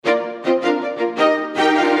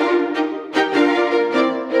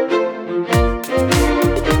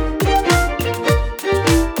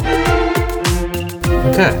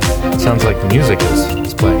music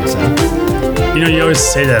is playing us in. You know, you always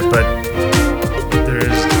say that, but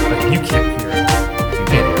you can't hear it. You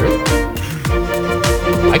can't hear it.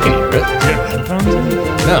 I can hear it. Do you have headphones in?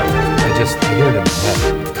 No, I hear it in my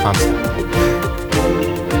head constantly.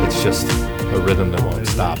 It's just a rhythm that won't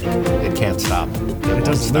stop. It can't stop. It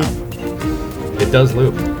does won't stop. It does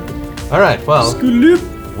loop. All right, well,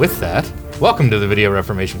 with that, welcome to the Video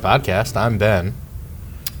Reformation Podcast. I'm Ben.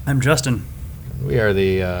 I'm Justin. We are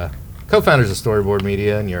the co-founders of Storyboard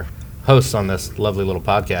Media and your hosts on this lovely little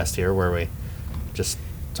podcast here where we just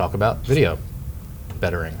talk about video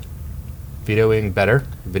bettering. Videoing better?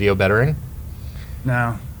 Video bettering?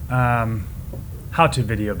 No. How to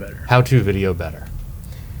video better. How to video better.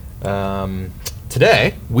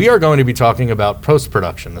 Today, we are going to be talking about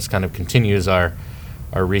post-production. This kind of continues our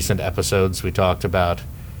recent episodes. We talked about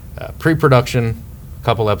pre-production a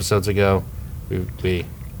couple episodes ago. We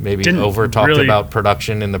maybe over-talked about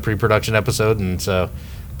production in the pre-production episode, and so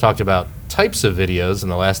talked about types of videos in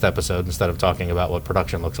the last episode instead of talking about what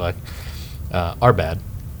production looks like. Our bad.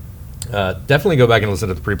 Definitely go back and listen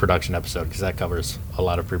to the pre-production episode because that covers a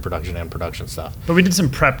lot of pre-production and production stuff. But we did some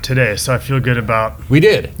prep today, so I feel good about... We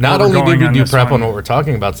did. Not only did we do prep one. on what we're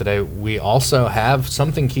talking about today, we also have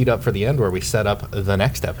something keyed up for the end where we set up the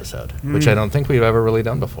next episode, which I don't think we've ever really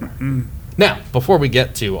done before. Now, before we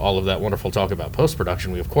get to all of that wonderful talk about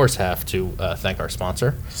post-production, we of course have to thank our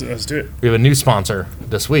sponsor. So let's do it. We have a new sponsor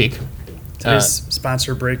this week. Today's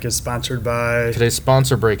sponsor break is sponsored by... Today's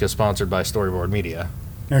sponsor break is sponsored by Storyboard Media.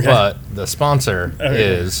 Okay. But the sponsor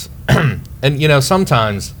is... and, you know,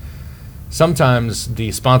 sometimes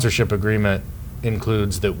the sponsorship agreement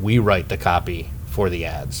includes that we write the copy for the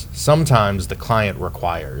ads. Sometimes the client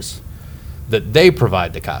requires that they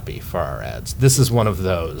provide the copy for our ads. This is one of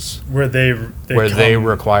those where they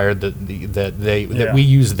require that we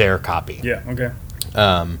use their copy. Yeah. Okay.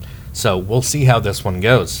 So we'll see how this one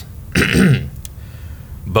goes.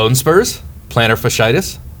 Bone spurs, plantar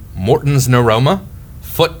fasciitis, Morton's neuroma,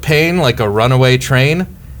 foot pain like a runaway train.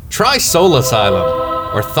 Try Soul Asylum.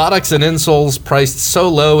 Orthotics and insoles priced so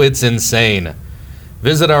low it's insane.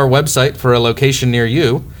 Visit our website for a location near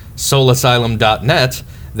you, soulasylum.net.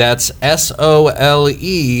 That's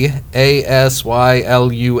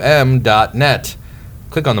SOLEASYLUM.net.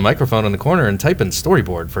 Click on the microphone in the corner and type in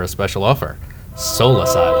Storyboard for a special offer. Soul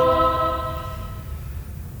Asylum.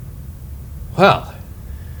 Well,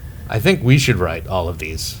 I think we should write all of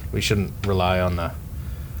these. We shouldn't rely on the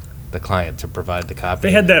client to provide the copy.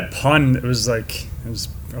 They had that pun. It was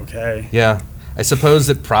okay. Yeah. I suppose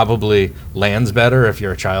it probably lands better if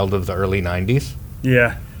you're a child of the early 90s.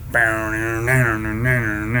 Yeah. Yeah.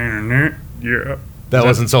 That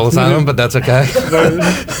wasn't Soul Asylum, but that's okay.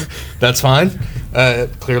 That's fine.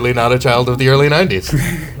 Clearly not a child of the early 90s.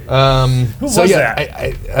 Who was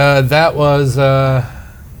that? That was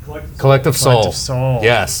Collective Soul.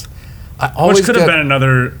 Yes. Which could have been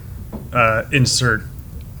another insert.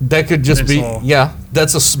 That could just be, yeah.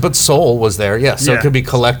 But Soul was there, yeah. So it could be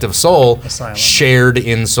Collective Soul, Asylum. Shared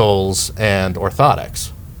insoles and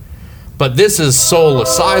orthotics. But this is Soul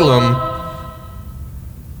Asylum.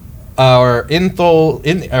 Our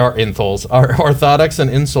orthotics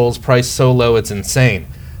and insoles priced so low it's insane.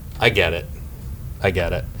 I get it.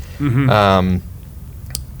 Mm-hmm.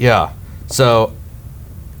 Yeah. So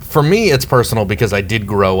for me, it's personal because I did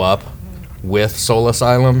grow up with Soul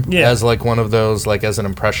Asylum as like one of those, like as an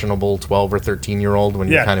impressionable 12 or 13-year-old when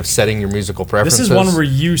you're kind of setting your musical preferences. This is one where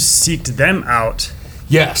you seeked them out.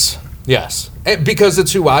 Yes. Because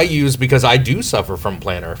it's who I use because I do suffer from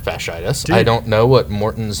plantar fasciitis. Dude. I don't know what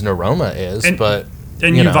Morton's neuroma is, but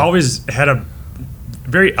you've always had a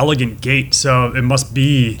very elegant gait, so it must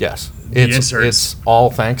be It's all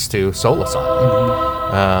thanks to Soul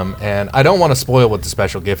Asylum. And I don't want to spoil what the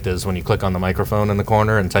special gift is when you click on the microphone in the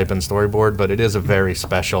corner and type in Storyboard, but it is a very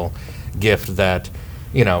special gift that,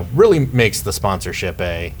 you know, really makes the sponsorship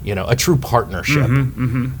a true partnership.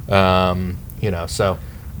 You know, so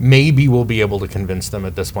maybe we'll be able to convince them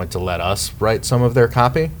at this point to let us write some of their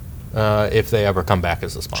copy if they ever come back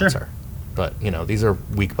as a sponsor. Sure. But, you know, these are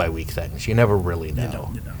week-by-week things. You never really know. You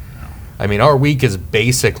don't know. I mean, our week is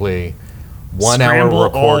basically 1 hour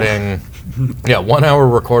recording. 1 hour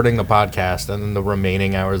recording the podcast, and then the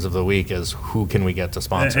remaining hours of the week is who can we get to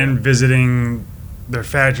sponsor. And visiting their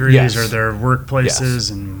factories or their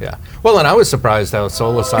workplaces. Well, and I was surprised how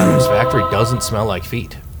Soul Asylum's factory doesn't smell like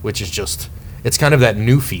feet, which is just... It's kind of that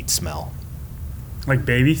new feet smell. Like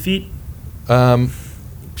baby feet?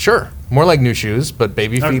 Sure. More like new shoes, but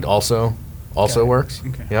baby feet also works.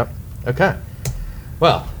 Okay. Yep. Okay.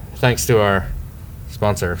 Well, thanks to our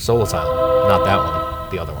sponsor, Soul Asylum. Not that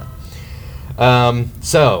one, the other one.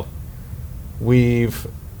 So, we've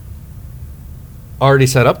already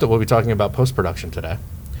set up that we'll be talking about post-production today.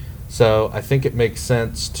 So I think it makes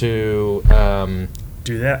sense to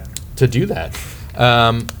Do that. do that.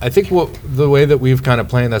 I think the way that we've kind of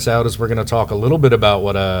planned this out is we're going to talk a little bit about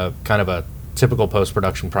what a kind of a typical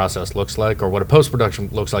post-production process looks like, or what a post-production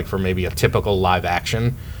looks like for maybe a typical live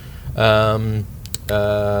action video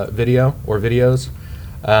or videos.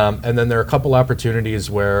 And then there are a couple opportunities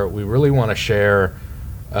where we really want to share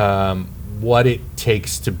what it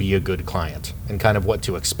takes to be a good client and kind of what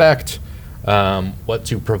to expect, what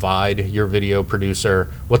to provide your video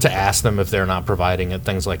producer, what to ask them if they're not providing it,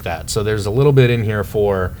 things like that. So there's a little bit in here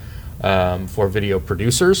for video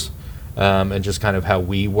producers and just kind of how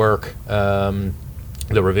we work the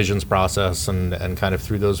revisions process and kind of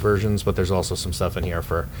through those versions. But there's also some stuff in here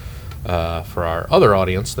for our other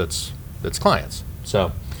audience that's clients.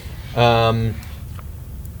 So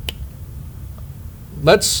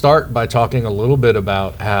let's start by talking a little bit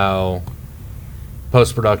about how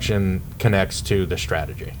post-production connects to the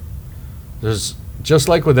strategy. There's, just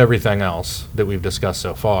like with everything else that we've discussed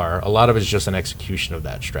so far, a lot of it is just an execution of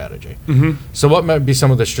that strategy. So what might be some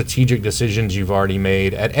of the strategic decisions you've already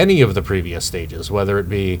made at any of the previous stages, whether it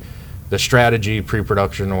be the strategy,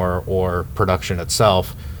 pre-production, or production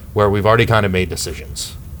itself, where we've already kind of made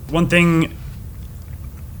decisions? One thing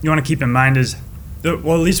you want to keep in mind is,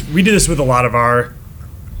 well, at least we do this with a lot of our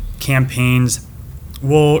campaigns.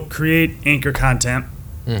 We'll create anchor content,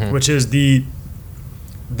 which is the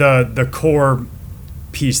core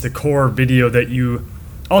piece, the core video that you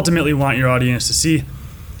ultimately want your audience to see.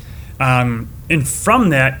 And from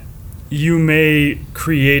that, you may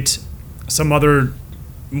create some other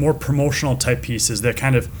more promotional type pieces that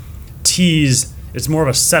kind of tease. It's more of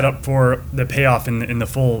a setup for the payoff in the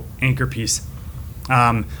full anchor piece.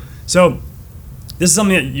 So this is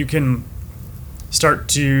something that you can start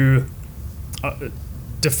to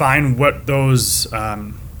define what those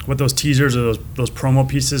teasers or those promo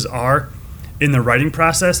pieces are in the writing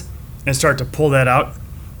process, and start to pull that out.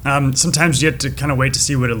 Sometimes you have to kind of wait to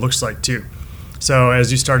see what it looks like too. So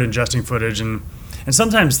as you start ingesting footage, and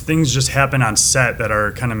sometimes things just happen on set that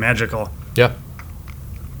are kind of magical. Yeah.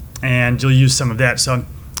 And you'll use some of that. So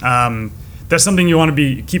that's something you want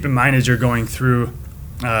to keep in mind as you're going through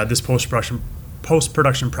this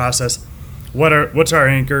post-production process. What's our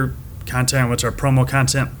anchor content? What's our promo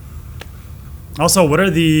content? Also, what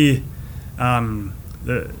are the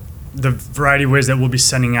variety of ways that we'll be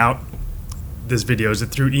sending out this video? Is it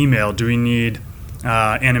through email? Do we need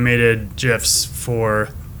animated GIFs for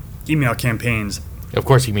email campaigns? Of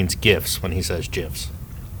course, he means GIFs when he says GIFs.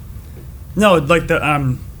 No, like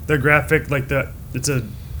the graphic, it's a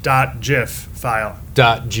 .gif file.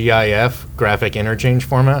 .gif, graphic interchange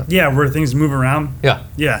format? Yeah, where things move around. Yeah.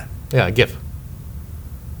 Yeah. Yeah, GIF.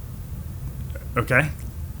 Okay.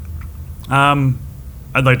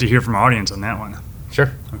 I'd like to hear from our audience on that one.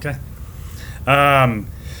 Sure. Okay. And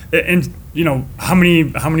how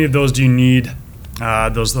many of those do you need?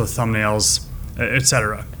 Those thumbnails,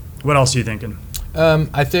 etc. What else are you thinking?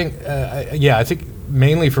 I think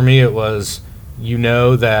mainly for me it was,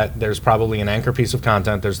 that there's probably an anchor piece of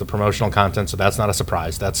content. There's the promotional content, so that's not a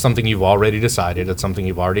surprise. That's something you've already decided. It's something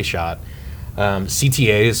you've already shot.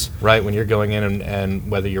 CTAs, right? When you're going in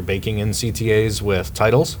and whether you're baking in CTAs with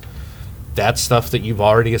titles, that's stuff that you've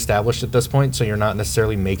already established at this point, so you're not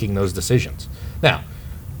necessarily making those decisions. Now,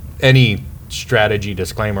 any strategy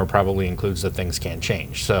disclaimer probably includes that things can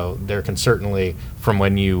change. So there can certainly, from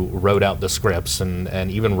when you wrote out the scripts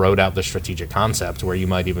and even wrote out the strategic concept, where you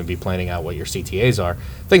might even be planning out what your CTAs are,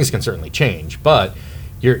 things can certainly change. But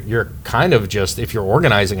you're kind of just, if you're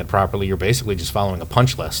organizing it properly, you're basically just following a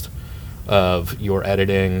punch list of your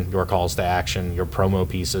editing, your calls to action, your promo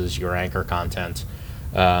pieces, your anchor content.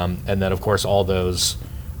 And then, of course, all those,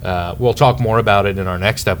 we'll talk more about it in our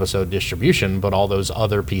next episode, distribution, but all those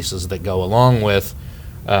other pieces that go along with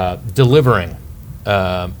delivering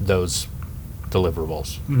those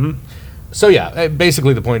deliverables. Mm-hmm. So, yeah,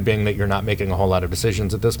 basically the point being that you're not making a whole lot of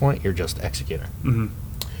decisions at this point. You're just executing. Mm-hmm.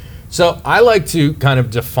 So I like to kind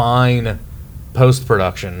of define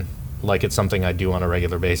post-production like it's something I do on a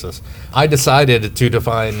regular basis. I decided to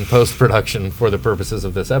define post-production for the purposes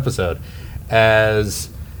of this episode as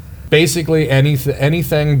basically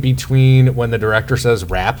anything between when the director says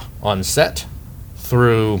wrap on set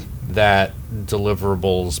through that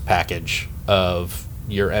deliverables package of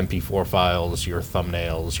your MP4 files, your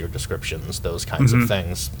thumbnails, your descriptions, those kinds of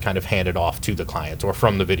things kind of handed off to the client or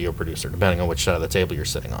from the video producer, depending on which side of the table you're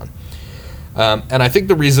sitting on. And I think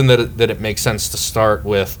the reason that it makes sense to start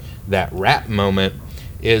with that wrap moment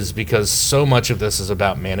is because so much of this is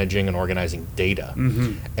about managing and organizing data.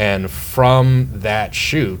 And from that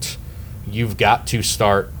shoot, you've got to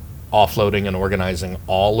start offloading and organizing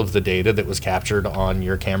all of the data that was captured on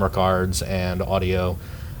your camera cards and audio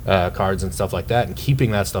cards and stuff like that. And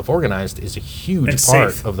keeping that stuff organized is a huge And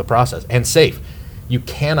part safe. of the process. And safe. You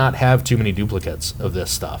cannot have too many duplicates of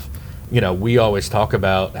this stuff. We always talk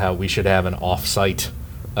about how we should have an off-site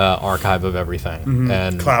archive of everything.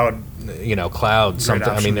 And Cloud. Cloud. Something.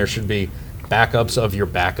 I option. mean, there should be backups of your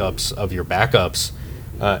backups of your backups.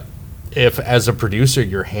 If, as a producer,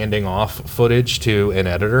 you're handing off footage to an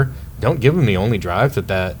editor, don't give them the only drive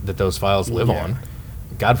that those files live Yeah. on.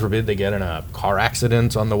 God forbid they get in a car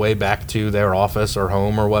accident on the way back to their office or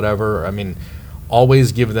home or whatever. I mean,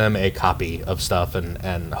 always give them a copy of stuff,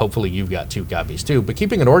 and hopefully you've got 2 copies too. But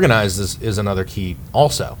keeping it organized is another key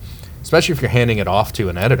also, especially if you're handing it off to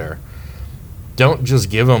an editor. Don't just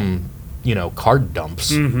give them, card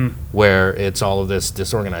dumps where it's all of this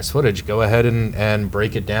disorganized footage. Go ahead and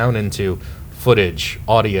break it down into footage,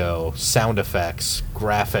 audio, sound effects,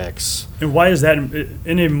 graphics. And why is that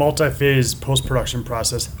in a multi-phase post-production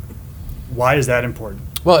process? Why is that important?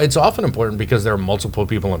 Well, it's often important because there are multiple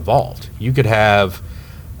people involved. You could have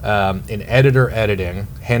an editor editing,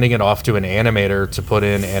 handing it off to an animator to put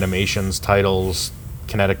in animations, titles,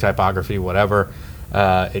 kinetic typography, whatever.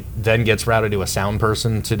 It then gets routed to a sound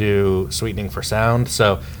person to do sweetening for sound.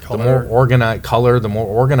 So the more organized the more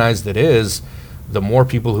organized it is, the more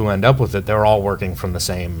people who end up with it, they're all working from the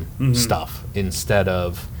same stuff instead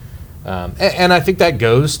of, and I think that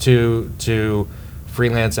goes to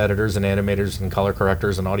freelance editors and animators and color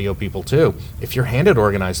correctors and audio people too. If you're handed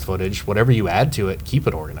organized footage, whatever you add to it, keep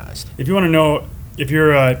it organized. If you want to know, if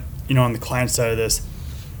you're on the client side of this,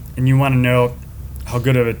 and you want to know how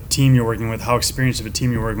good of a team you're working with, how experienced of a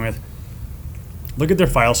team you're working with, look at their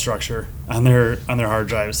file structure on their hard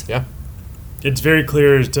drives. Yeah. It's very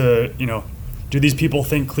clear as to, do these people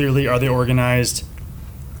think clearly? Are they organized?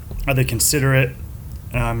 Are they considerate?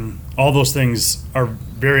 All those things are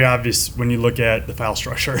very obvious when you look at the file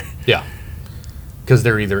structure. Yeah. Because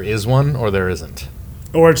there either is one or there isn't.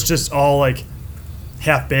 Or it's just all like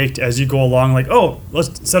half-baked as you go along, like, oh,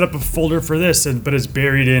 let's set up a folder for this, but it's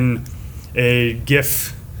buried in a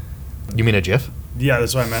GIF. You mean a GIF? Yeah,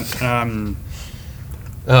 that's what I meant.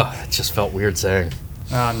 Oh, it just felt weird saying.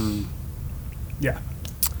 Yeah.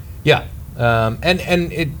 Yeah. And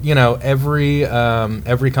it,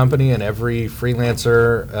 every company and every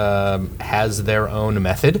freelancer has their own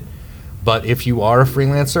method. But if you are a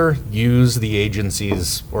freelancer, use the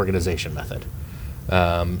agency's organization method.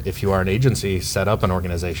 If you are an agency, set up an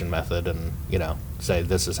organization method and, say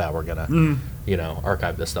this is how we're going to,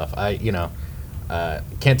 archive this stuff. I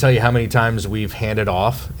can't tell you how many times we've handed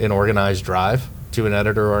off an organized drive to an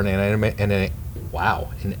editor or an editor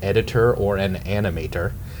or an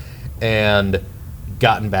animator and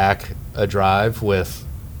gotten back a drive with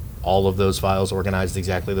all of those files organized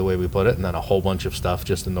exactly the way we put it, and then a whole bunch of stuff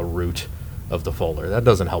just in the root of the folder. That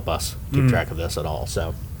doesn't help us keep track of this at all.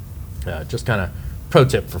 So just kind of pro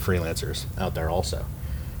tip for freelancers out there also.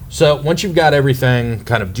 So once you've got everything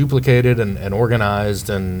kind of duplicated and organized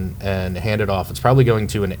and handed off, it's probably going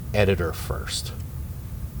to an editor first.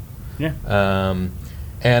 Yeah.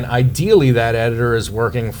 And ideally that editor is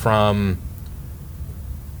working from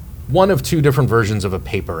one of 2 different versions of a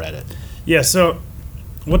paper edit. Yeah, so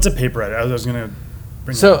what's a paper edit? I was going to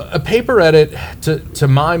bring that So up. a paper edit, to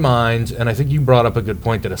my mind, and I think you brought up a good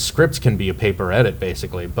point that a script can be a paper edit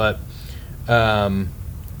basically, but a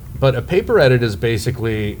paper edit is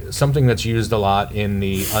basically something that's used a lot in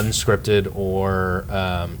the unscripted or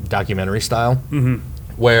documentary style,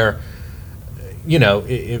 where,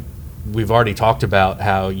 we've already talked about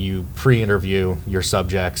how you pre-interview your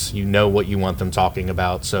subjects, you know what you want them talking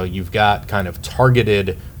about, so you've got kind of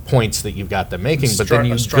targeted points that you've got them making, but then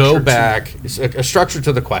you go back, a structure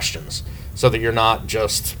to the questions, so that you're not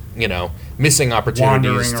just, missing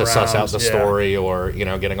opportunities Wandering to suss out around, the yeah. story or,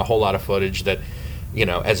 getting a whole lot of footage that,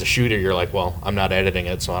 as a shooter, you're like, well, I'm not editing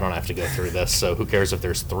it, so I don't have to go through this, so who cares if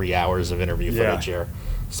there's 3 hours of interview footage here?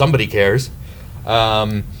 Somebody cares.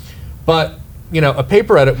 But a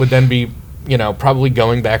paper edit would then be, probably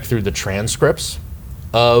going back through the transcripts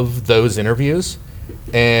of those interviews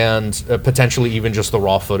and potentially even just the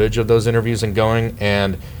raw footage of those interviews and going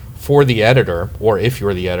and for the editor, or if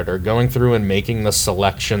you're the editor, going through and making the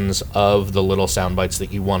selections of the little sound bites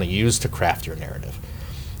that you want to use to craft your narrative.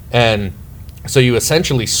 And so you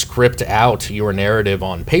essentially script out your narrative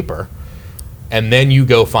on paper, and then you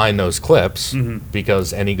go find those clips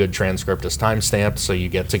because any good transcript is time-stamped, so you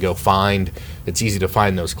get to go find, it's easy to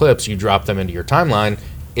find those clips, you drop them into your timeline,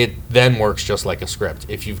 it then works just like a script.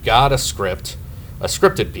 If you've got a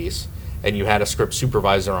scripted piece, and you had a script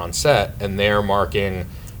supervisor on set, and they're marking,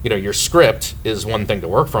 your script is one thing to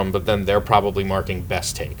work from, but then they're probably marking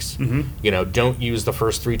best takes. Don't use the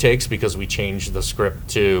first 3 takes because we changed the script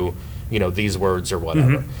to, these words or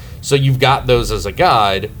whatever. So you've got those as a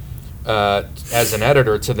guide as an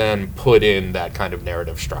editor to then put in that kind of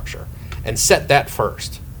narrative structure and set that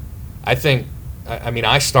first. I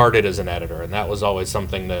started as an editor, and that was always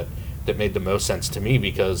something that made the most sense to me,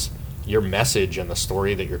 because your message and the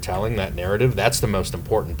story that you're telling, that narrative, that's the most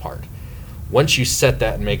important part. Once you set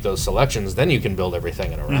that and make those selections, then you can build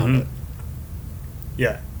everything around it.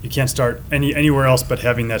 Yeah, you can't start anywhere else but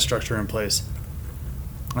having that structure in place.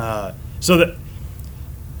 So that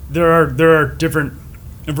there are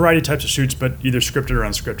a variety of types of shoots, but either scripted or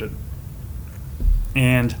unscripted.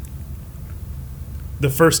 And the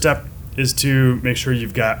first step is to make sure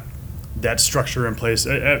you've got that structure in place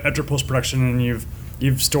after post-production, and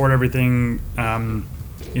you've stored everything,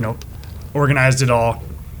 organized it all,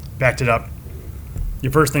 backed it up.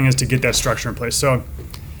 Your first thing is to get that structure in place. So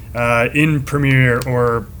in Premiere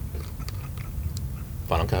or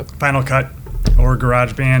Final Cut or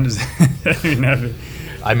GarageBand,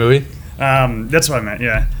 iMovie? That's what I meant,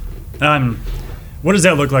 yeah. What does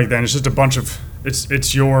that look like then? It's just a bunch of,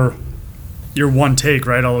 it's your one take,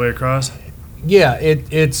 right, all the way across? Yeah,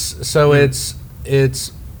 it's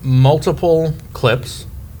multiple clips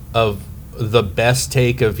of the best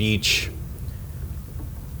take of each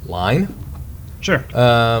line. Sure.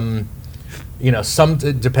 Some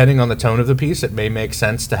depending on the tone of the piece, it may make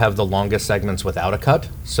sense to have the longest segments without a cut.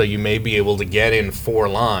 So you may be able to get in 4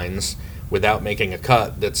 lines without making a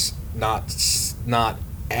cut. That's not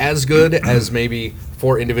as good as maybe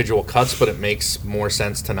 4 individual cuts, but it makes more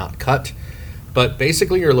sense to not cut. But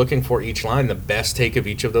basically, you're looking for each line, the best take of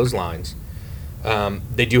each of those lines.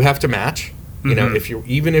 They do have to match. If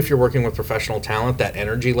you're working with professional talent, that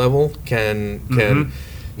energy level can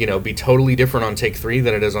be totally different on take 3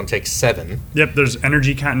 than it is on take 7. Yep, there's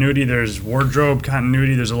energy continuity, there's wardrobe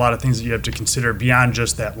continuity, there's a lot of things that you have to consider beyond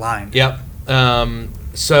just that line. Yep. And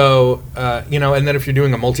then if you're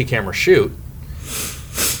doing a multi-camera shoot,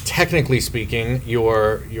 technically speaking,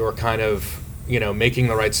 you're kind of making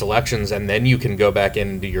the right selections, and then you can go back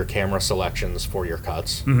into your camera selections for your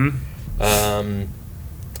cuts.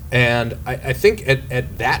 And I think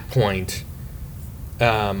at that point,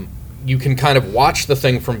 you can kind of watch the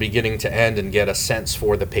thing from beginning to end and get a sense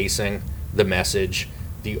for the pacing, the message,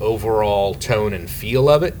 the overall tone and feel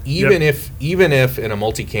of it. Even if in a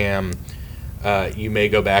multicam, you may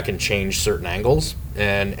go back and change certain angles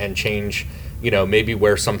and change, maybe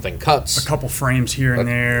where something cuts. A couple frames here and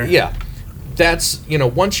there. Yeah. That's,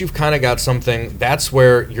 once you've kind of got something, that's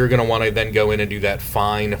where you're going to want to then go in and do that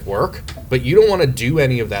fine work. But you don't want to do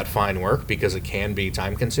any of that fine work because it can be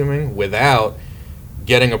time consuming without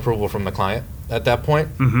getting approval from the client at that point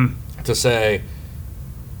to say,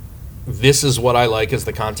 this is what I like as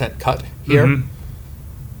the content cut here.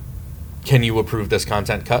 Can you approve this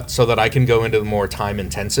content cut so that I can go into the more time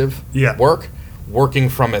intensive work, working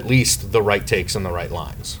from at least the right takes and the right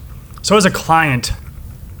lines. So as a client,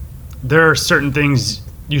 there are certain things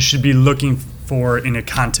you should be looking for in a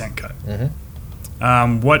content cut.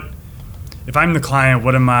 If I'm the client,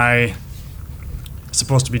 what am I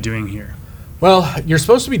supposed to be doing here? Well, you're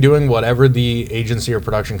supposed to be doing whatever the agency or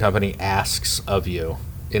production company asks of you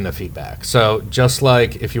in the feedback. So just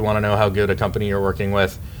like if you want to know how good a company you're working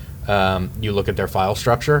with, you look at their file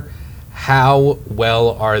structure. How well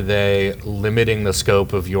are they limiting the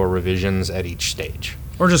scope of your revisions at each stage?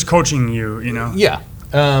 Or just coaching you, Yeah.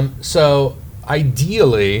 So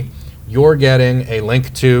ideally, you're getting a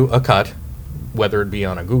link to a cut, whether it be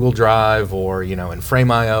on a Google Drive or, in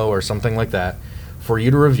Frame.io or something like that, for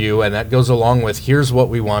you to review, and that goes along with, here's what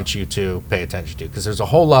we want you to pay attention to. Because there's a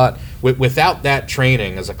whole lot, without that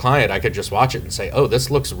training as a client, I could just watch it and say, oh,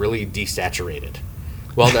 this looks really desaturated.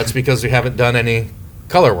 Well, that's because we haven't done any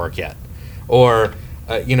color work yet. Or,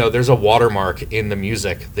 there's a watermark in the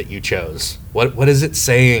music that you chose. What is it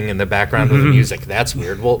saying in the background of the music? That's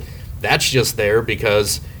weird. Well, that's just there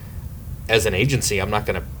because as an agency, I'm not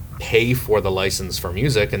going to pay for the license for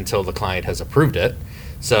music until the client has approved it.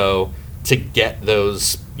 So to get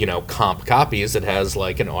those, comp copies, it has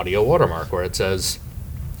like an audio watermark where it says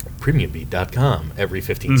premiumbeat.com every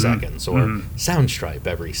 15 seconds or Soundstripe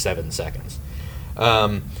every 7 seconds.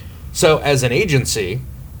 So as an agency,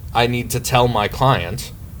 I need to tell my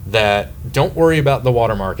client that don't worry about the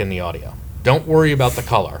watermark in the audio. Don't worry about the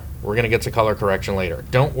color. We're going to get to color correction later.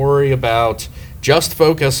 Don't worry about, just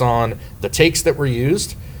focus on the takes that were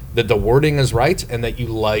used, that the wording is right and that you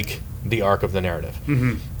like the arc of the narrative.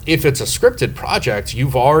 If it's a scripted project,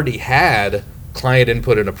 you've already had client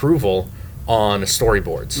input and approval on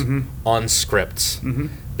storyboards, on scripts.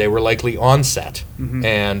 They were likely on set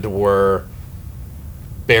and were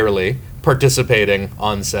barely participating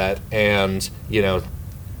on set and,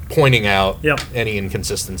 pointing out any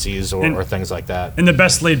inconsistencies or things like that. And the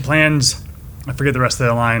best laid plans, I forget the rest of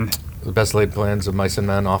the line. The best laid plans of mice and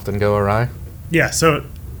men often go awry. Yeah, so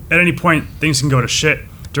at any point, things can go to shit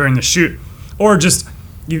during the shoot. Or just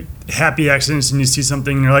you happy accidents and you see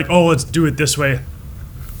something and you're like, oh, let's do it this way.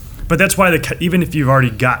 But that's why even if you've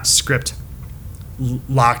already got script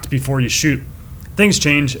locked before you shoot, things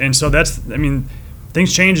change. And so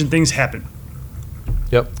things change and things happen.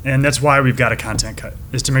 Yep. And that's why we've got a content cut,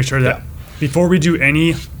 is to make sure that before we do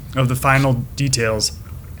any of the final details,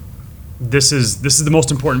 this is the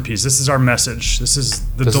most important piece. This is our message. This is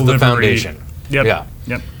the delivery. Is the foundation. Yep. Yeah.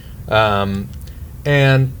 Yep.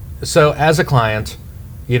 And so as a client,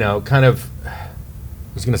 kind of,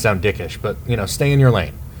 it's going to sound dickish, but, stay in your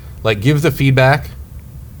lane. Like, give the feedback.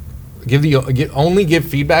 Only give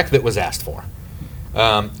feedback that was asked for.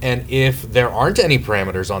 And if there aren't any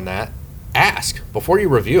parameters on that, ask. Before you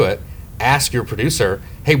review it, ask your producer,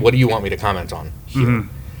 hey, what do you want me to comment on here?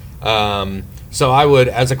 So I would,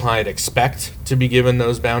 as a client, expect to be given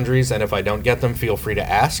those boundaries, and if I don't get them, feel free to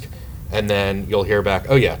ask, and then you'll hear back,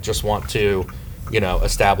 oh yeah, just want to,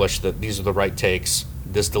 establish that these are the right takes,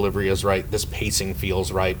 this delivery is right, this pacing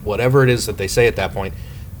feels right, whatever it is that they say at that point,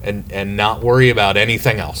 and not worry about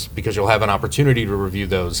anything else, because you'll have an opportunity to review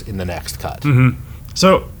those in the next cut.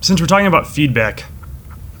 So since we're talking about feedback,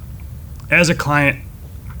 as a client,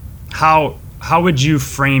 how would you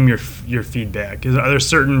frame your feedback? Are there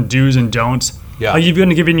certain do's and don'ts? Yeah. Like, you've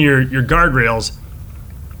been given your guardrails,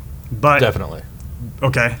 but Definitely.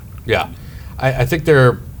 Okay. Yeah. I think there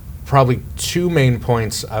are probably two main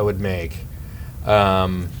points I would make.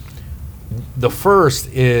 The first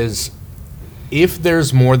is, if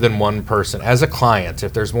there's more than one person, as a client,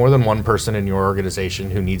 if there's more than one person in your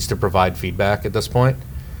organization who needs to provide feedback at this point,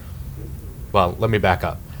 well, let me back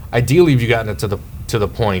up. Ideally, you've gotten it to the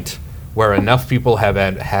point where enough people have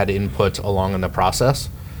had input along in the process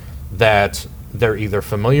that they're either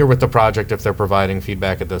familiar with the project if they're providing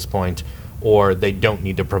feedback at this point, or they don't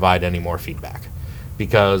need to provide any more feedback.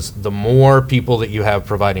 Because the more people that you have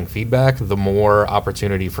providing feedback, the more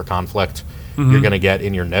opportunity for conflict you're going to get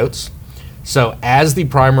in your notes. So as the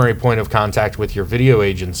primary point of contact with your video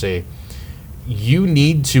agency, you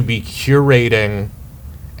need to be curating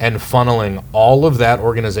and funneling all of that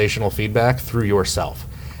organizational feedback through yourself.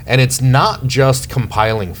 And it's not just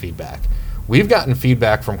compiling feedback. We've gotten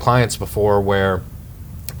feedback from clients before where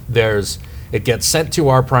it gets sent to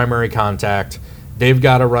our primary contact. They've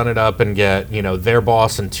got to run it up and get, their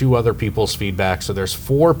boss and two other people's feedback. So there's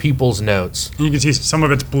 4 people's notes. You can see some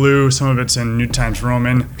of it's blue, some of it's in New Times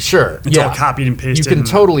Roman. Sure. It's all copied and pasted. You can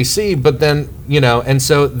totally see, but then, and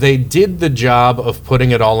so they did the job of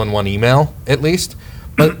putting it all in one email, at least.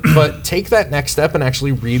 But take that next step and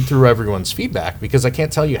actually read through everyone's feedback, because I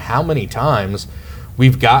can't tell you how many times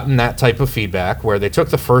we've gotten that type of feedback where they took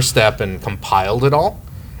the first step and compiled it all,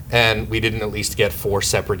 and we didn't at least get 4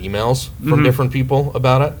 separate emails from different people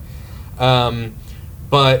about it.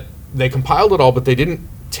 But they compiled it all, but they didn't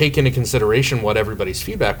take into consideration what everybody's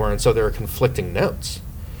feedback were, and so there are conflicting notes.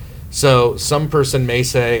 So some person may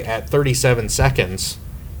say at 37 seconds,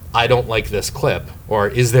 I don't like this clip, or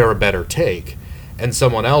is there a better take? And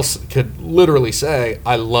someone else could literally say,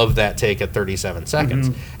 I love that take at 37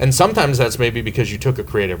 seconds. And sometimes that's maybe because you took a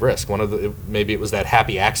creative risk. Maybe it was that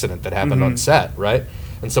happy accident that happened on set, right?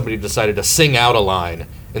 And somebody decided to sing out a line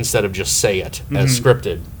instead of just say it as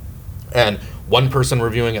scripted. And one person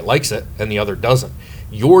reviewing it likes it and the other doesn't.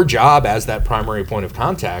 Your job as that primary point of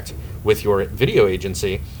contact with your video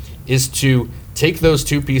agency is to take those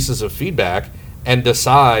 2 pieces of feedback and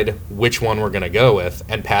decide which one we're going to go with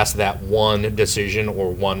and pass that one decision or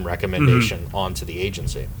one recommendation on to the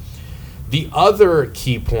agency. The other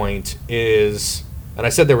key point is, and I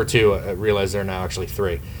said there were 2, I realize there are now actually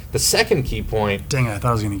 3. The second key point... Dang it, I thought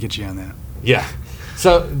I was going to get you on that. Yeah.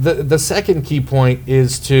 So the second key point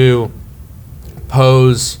is to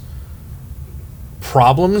pose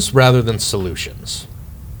problems rather than solutions.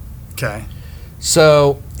 Okay.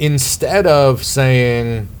 So instead of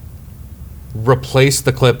saying, replace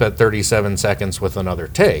the clip at 37 seconds with another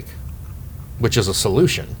take, which is a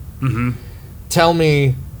solution, tell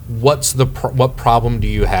me what problem do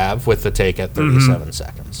you have with the take at 37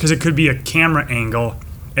 seconds? Because it could be a camera angle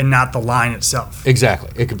and not the line itself. Exactly.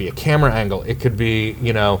 It could be a camera angle. It could be,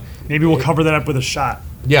 Maybe we'll cover that up with a shot.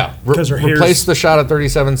 Yeah, Because her hair's- replace the shot at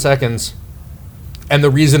 37 seconds, and the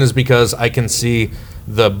reason is because I can see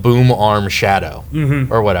the boom arm shadow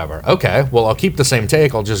or whatever. Okay, well, I'll keep the same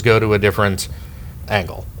take. I'll just go to a different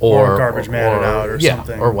angle Or garbage man it out or yeah,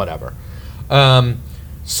 something. or whatever.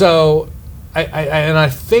 So I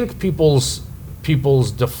think people's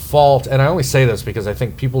default, and I only say this because I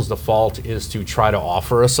think people's default is to try to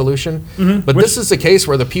offer a solution. But this is the case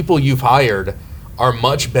where the people you've hired are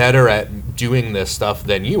much better at doing this stuff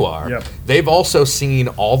than you are. Yep. They've also seen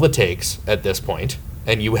all the takes at this point,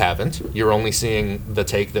 and you haven't. You're only seeing the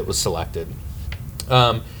take that was selected.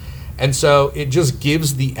 And so it just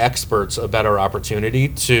gives the experts a better opportunity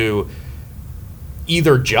to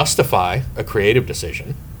either justify a creative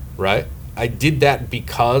decision, right? I did that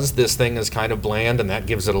because this thing is kind of bland, and that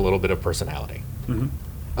gives it a little bit of personality.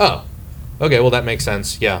 Oh, okay, well, that makes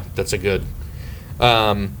sense. Yeah, that's a good.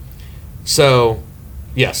 So,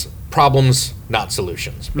 yes, problems, not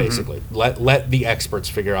solutions, basically. Let the experts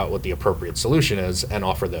figure out what the appropriate solution is and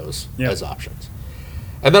offer those Yep. as options.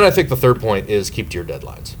 And then I think the third point is keep to your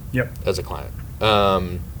deadlines Yep. as a client.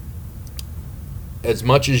 As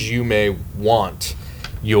much as you may want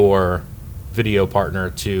your video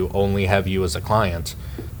partner to only have you as a client,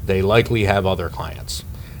 they likely have other clients.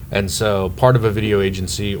 And so part of a video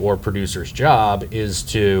agency or producer's job is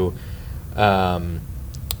to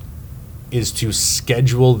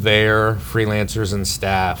schedule their freelancers and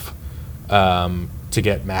staff to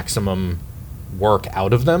get maximum work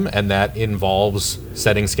out of them, and that involves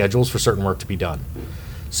setting schedules for certain work to be done.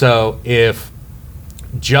 So if,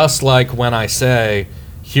 just like when I say,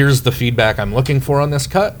 here's the feedback I'm looking for on this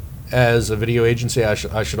cut, as a video agency, I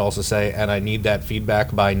should also say, and I need that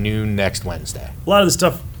feedback by noon next Wednesday. A lot of the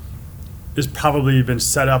stuff has probably been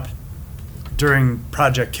set up during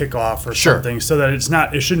project kickoff or Sure. something, so that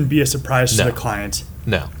it shouldn't be a surprise to No. the client.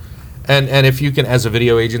 No. And if you can, as a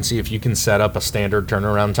video agency, if you can set up a standard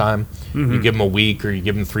turnaround time, you give them a week or you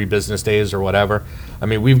give them 3 business days or whatever. I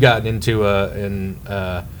mean, we've gotten into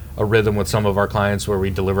a rhythm with some of our clients where we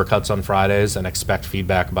deliver cuts on Fridays and expect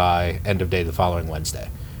feedback by end of day the following Wednesday.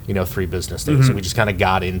 3 business days. So we just kind of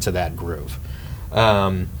got into that groove.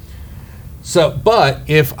 But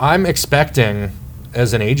if I'm expecting,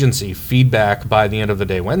 as an agency, feedback by the end of the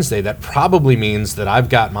day Wednesday, that probably means that I've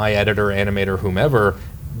got my editor, animator, whomever,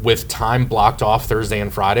 with time blocked off Thursday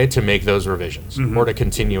and Friday to make those revisions or to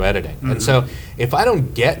continue editing. And so if I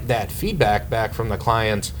don't get that feedback back from the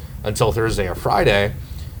client until Thursday or Friday,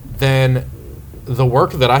 then the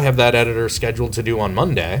work that I have that editor scheduled to do on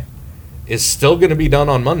Monday is still going to be done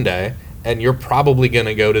on Monday, and you're probably going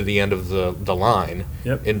to go to the end of the line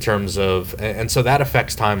Yep. in terms of, and so that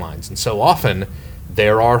affects timelines. And so often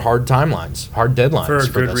there are hard timelines, hard deadlines For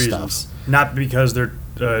for good this reasons. stuff. Not because their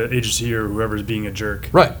agency or whoever's being a jerk.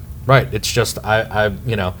 Right. It's just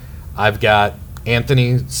I've got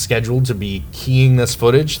Anthony scheduled to be keying this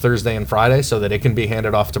footage Thursday and Friday so that it can be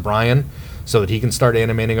handed off to Brian, so that he can start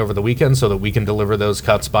animating over the weekend, so that we can deliver those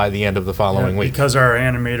cuts by the end of the following week. Because our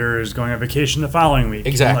animator is going on vacation the following week.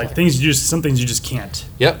 Exactly. Like some things you just can't.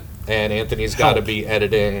 Yep. And Anthony's got to Help. be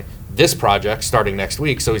editing this project starting next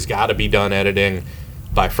week, so he's got to be done editing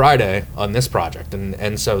by Friday on this project.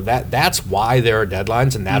 And so that's why there are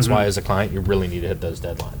deadlines, and that's why as a client you really need to hit those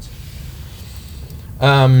deadlines.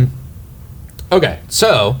 Okay,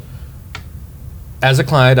 so as a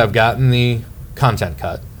client, I've gotten the content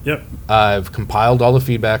cut. Yep. I've compiled all the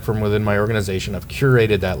feedback from within my organization. I've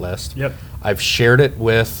curated that list. Yep. I've shared it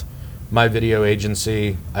with my video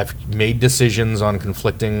agency. I've made decisions on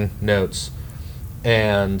conflicting notes,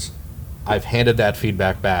 and I've handed that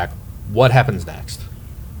feedback back. What happens next?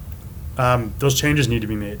 Those changes need to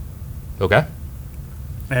be made, Okay.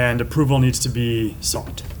 and approval needs to be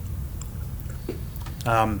sought.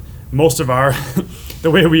 Most of our, the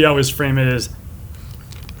way we always frame it is,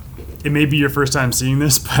 it may be your first time seeing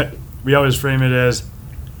this, but we always frame it as,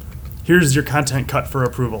 here's your content cut for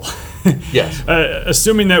approval. Yes.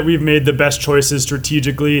 Assuming that we've made the best choices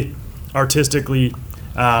strategically, artistically,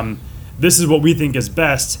 this is what we think is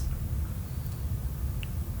best.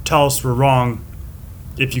 Tell us we're wrong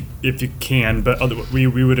if you can, but we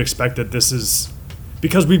would expect that this is,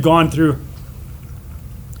 because we've gone through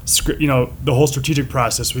the whole strategic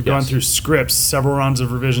process. We've gone Yes. through scripts, several rounds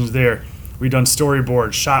of revisions there. We've done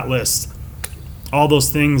storyboards, shot lists, all those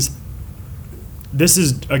things. This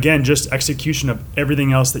is, again, just execution of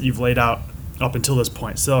everything else that you've laid out up until this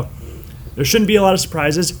point. So there shouldn't be a lot of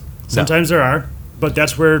surprises. Sometimes there are, but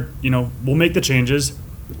that's where, we'll make the changes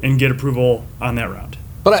and get approval on that round.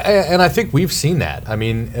 But I think we've seen that. I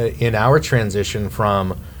mean, in our transition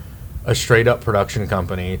from a straight up production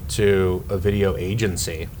company to a video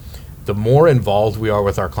agency, the more involved we are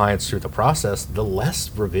with our clients through the process, the less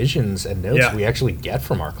revisions and notes Yeah. we actually get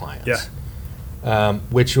from our clients. Yeah.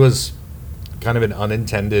 Which was kind of an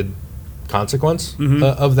unintended consequence Mm-hmm.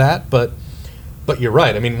 of that. But you're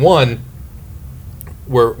right. I mean, one,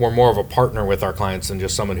 we're more of a partner with our clients than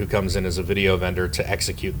just someone who comes in as a video vendor to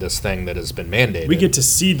execute this thing that has been mandated. We get to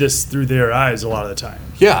see this through their eyes a lot of the time.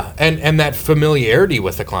 Yeah, and that familiarity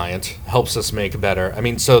with the client helps us make better. I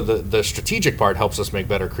mean, so the strategic part helps us make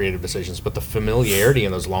better creative decisions, but the familiarity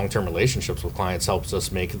in those long-term relationships with clients helps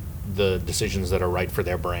us make the decisions that are right for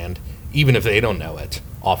their brand, even if they don't know it,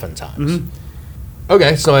 oftentimes. Mm-hmm.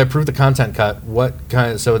 Okay, so I approved the content cut.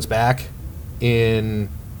 So it's back in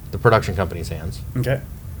the production company's hands. Okay.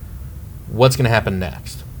 What's going to happen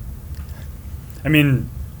next? I mean,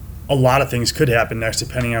 a lot of things could happen next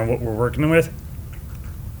depending on what we're working with.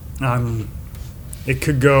 It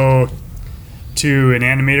could go to an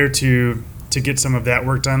animator to get some of that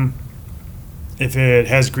work done. If it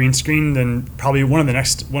has green screen, then probably one of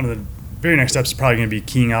the very next steps is probably going to be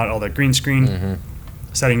keying out all that green screen,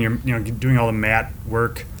 setting doing all the matte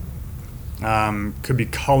work. Could be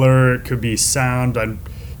color, it could be sound.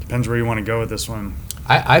 Depends where you want to go with this one.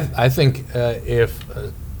 I think if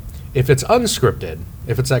it's unscripted,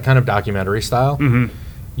 if it's that kind of documentary style,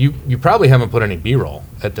 you probably haven't put any B-roll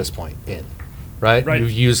at this point in, right? Right.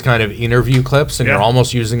 You've used kind of interview clips, and Yeah. you're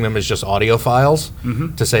almost using them as just audio files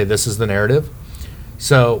to say this is the narrative.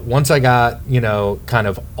 So once I got, kind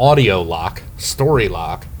of audio lock, story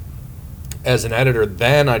lock, as an editor,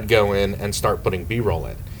 then I'd go in and start putting B-roll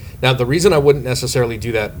in. Now, the reason I wouldn't necessarily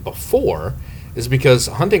do that before is because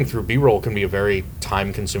hunting through B-roll can be a very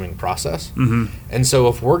time-consuming process. And so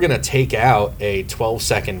if we're going to take out a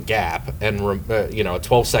 12-second gap and, a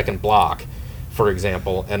 12-second block, for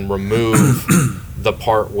example, and remove the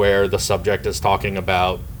part where the subject is talking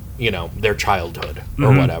about, their childhood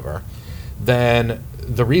or whatever, then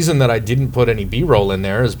the reason that I didn't put any B-roll in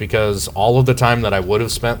there is because all of the time that I would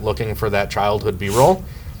have spent looking for that childhood B-roll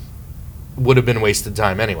would have been wasted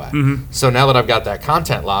time anyway. So now that I've got that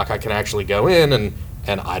content lock, I can actually go in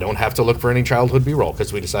and I don't have to look for any childhood B-roll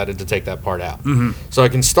because we decided to take that part out. So I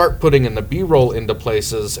can start putting in the B-roll into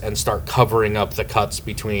places and start covering up the cuts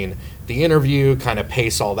between the interview, kind of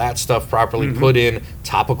pace all that stuff properly, put in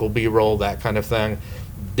topical B-roll, that kind of thing.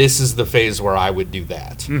 This is the phase where I would do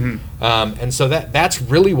that. And so that's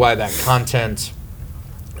really why that content,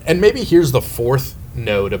 and maybe here's the fourth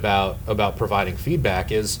note about providing feedback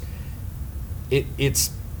is it's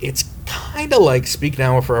kind of like speak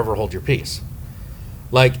now or forever hold your peace.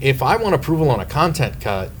 Like if I want approval on a content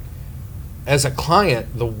cut, as a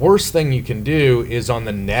client, the worst thing you can do is on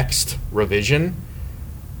the next revision,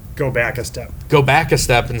 Go back a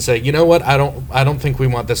step. and say, you know what, I don't think we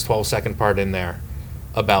want this 12-second part in there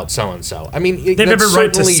about so and so. I mean, They have every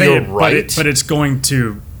right to say it, right, but it's going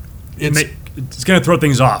to It's- it's going to throw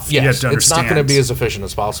things off. You have yes, to it's not understand. going to be as efficient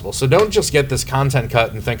as possible. So don't just get this content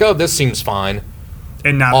cut and think, oh, this seems fine.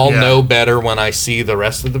 and not, I'll yeah. know better when I see the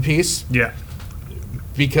rest of the piece, Yeah.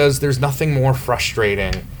 because there's nothing more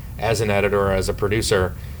frustrating as an editor or as a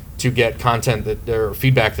producer to get content or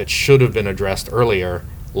feedback that should have been addressed earlier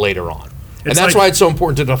later on. And It's that's like- why it's so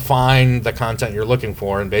important to define the content you're looking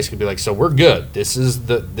for and basically be like, so we're good. This is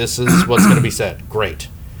what's going to be said. Great.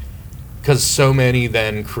 Because so many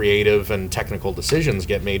then creative and technical decisions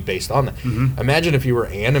get made based on that. Imagine if you were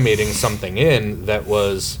animating something in that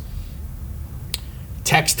was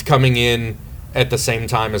text coming in at the same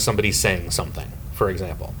time as somebody saying something, for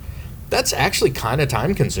example. That's actually kind of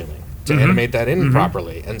time consuming to animate that in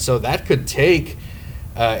properly. And so that could take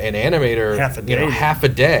an animator half a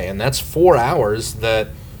day, and that's 4 hours that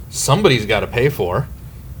somebody's got to pay for.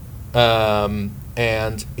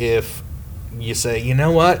 And if you say, you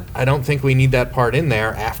know what, I don't think we need that part in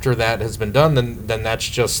there after that has been done, then that's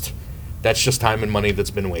just time and money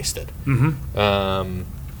that's been wasted.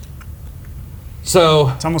 So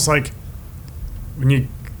It's almost like when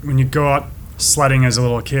you go out sledding as a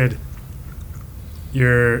little kid,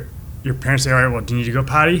 your parents say, all right, well, do you need to go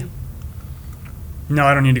potty? No,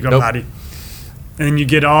 I don't need to go Nope. potty. And then you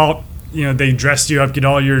get all, they dress you up, get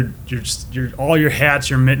all your all your hats,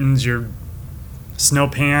 your mittens, your snow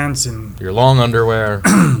pants, and your long underwear,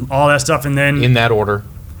 all that stuff, and then in that order.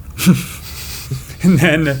 and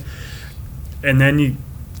then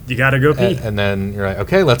you gotta go pee. And then you're like,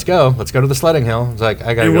 okay, let's go to the sledding hill. It's like,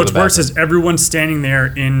 I gotta And go to what's the worse bathroom. is everyone's standing there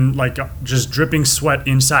in just dripping sweat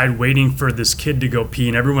inside, waiting for this kid to go pee,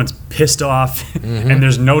 and everyone's pissed off, and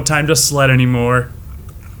there's no time to sled anymore.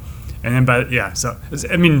 And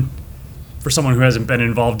then, for someone who hasn't been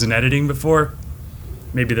involved in editing before,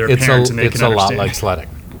 maybe they're parents and they it's can a lot understand. like sledding.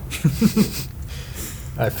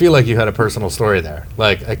 I feel like you had a personal story there.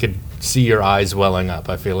 Like, I could see your eyes welling up.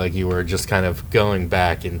 I feel like you were just kind of going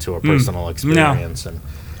back into a personal experience. And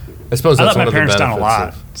I suppose I that's let one my of the parents benefits down a lot.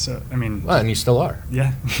 of... So, I mean, Well, and you still are.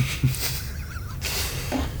 yeah.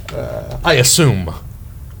 I assume,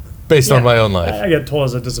 based on my own life. I got told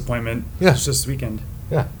as a disappointment. Yeah. It's just this weekend.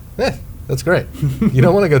 Yeah. That's great. You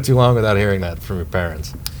don't want to go too long without hearing that from your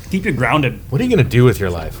parents. Keep you grounded. What are you going to do with your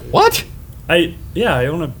life? What? I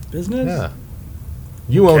own a business. Yeah.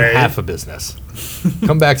 You own Okay. half a business.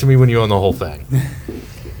 Come back to me when you own the whole thing.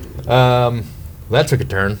 That took a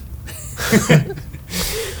turn.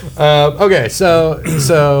 Okay,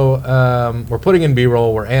 so we're putting in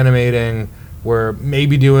B-roll, we're animating, we're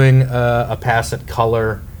maybe doing a pass at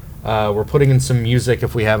color, we're putting in some music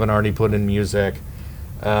if we haven't already put in music.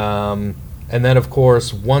 And then, of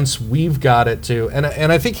course, once we've got it to, and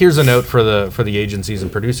I think here's a note for the agencies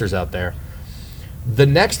and producers out there. The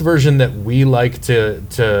next version that we like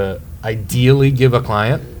to ideally give a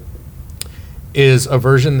client is a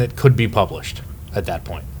version that could be published at that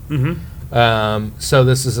point. So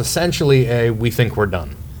this is essentially we think we're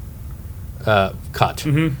done cut.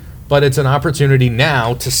 But it's an opportunity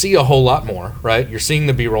now to see a whole lot more, right? You're seeing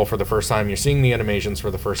the B-roll for the first time. You're seeing the animations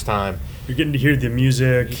for the first time. You're getting to hear the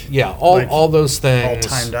music. Yeah, like, all those all things.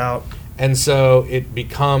 timed out. And so it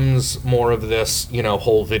becomes more of this,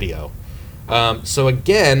 whole video. So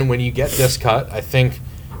again, when you get this cut, I think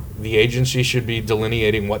the agency should be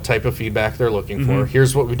delineating what type of feedback they're looking for.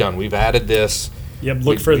 Here's what we've done. We've added this. Yep,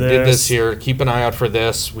 We did this here. Keep an eye out for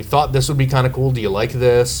this. We thought this would be kind of cool. Do you like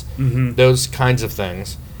this? Those kinds of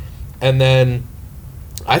things. And then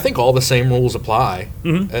I think all the same rules apply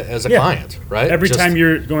as a client, right? Every time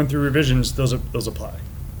you're going through revisions, those apply.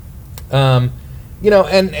 And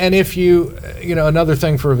if you, another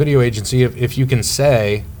thing for a video agency, if you can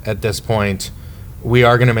say at this point, we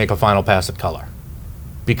are going to make a final pass at color,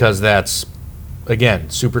 because that's, again,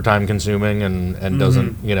 super time consuming and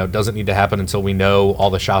doesn't need to happen until we know all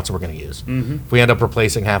the shots we're going to use. If we end up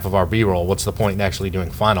replacing half of our B-roll, what's the point in actually doing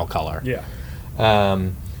final color? Yeah.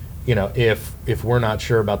 If we're not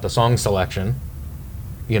sure about the song selection,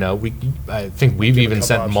 I think we've Give a even couple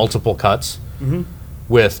sent options. multiple cuts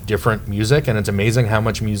with different music, and it's amazing how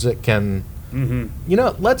much music can.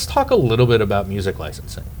 Let's talk a little bit about music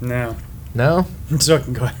licensing. No. No, So I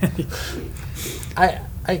can go ahead.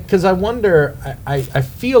 because I wonder. I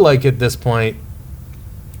feel like at this point,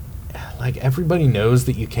 like everybody knows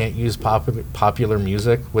that you can't use popular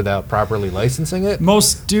music without properly licensing it.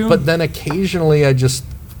 Most do. But then occasionally I just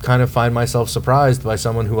kind of find myself surprised by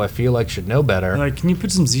someone who I feel like should know better. Like, can you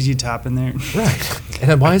put some ZZ Top in there? Right.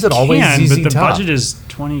 And why is it always ZZ but the Top? budget is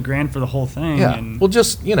 $20,000 for the whole thing. Yeah. And Well,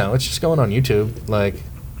 just, it's just going on YouTube. Like,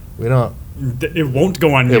 we don't. it won't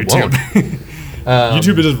go on It YouTube.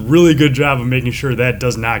 YouTube does a really good job of making sure that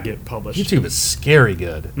does not get published. YouTube is scary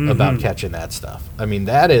good about catching that stuff. I mean,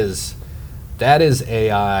 that is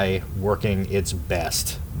AI working its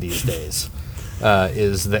best these days.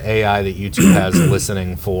 Is the AI that YouTube has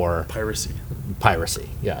listening for Piracy.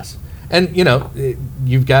 Yes. And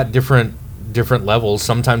you've got different levels.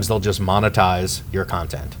 Sometimes they'll just monetize your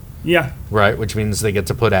content, Yeah. right? Which means they get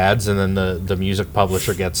to put ads, and then the music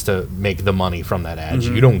publisher gets to make the money from that ad.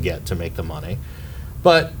 You don't get to make the money.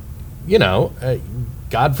 But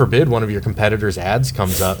God forbid one of your competitors' ads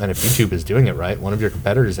comes up, and if YouTube is doing it right, one of your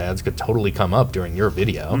competitors' ads could totally come up during your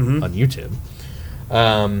video on YouTube.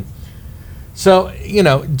 So,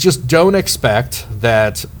 just don't expect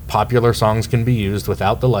that popular songs can be used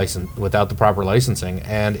without the proper licensing.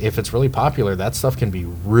 And if it's really popular, that stuff can be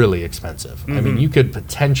really expensive. I mean, you could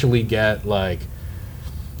potentially get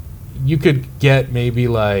maybe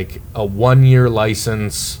like a 1-year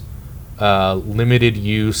license, limited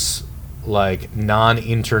use, like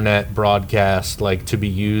non-internet broadcast, like to be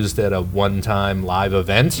used at a one-time live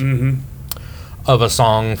event of a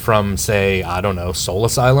song from, say, I don't know, Soul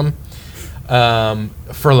Asylum.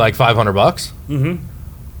 For like $500.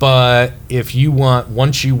 But if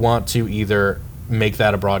once you want to either make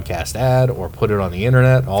that a broadcast ad or put it on the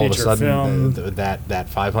internet, all Feature of a sudden film. that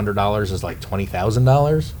 $500 is like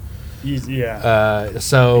 $20,000. Yeah.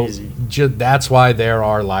 So Easy. that's why there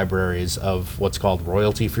are libraries of what's called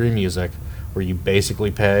royalty-free music, where you basically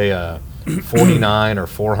pay a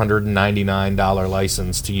 $49 or $499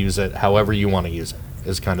 license to use it however you want to use it.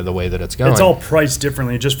 Is kind of the way that it's going. It's all priced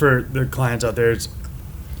differently. Just for the clients out there,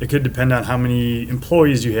 it could depend on how many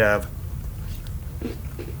employees you have,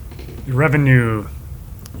 your revenue,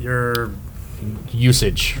 your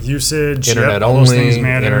usage. yep, Internet all those only, things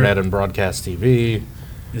matter. internet and broadcast TV.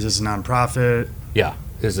 Is this a nonprofit? Yeah.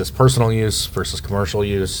 Is this personal use versus commercial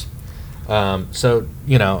use? So,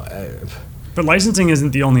 But licensing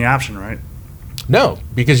isn't the only option, right? No,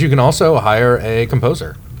 because you can also hire a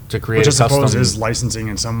composer to create Which I a custom. suppose is licensing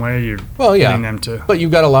in some way. You're Well, yeah, getting them to. but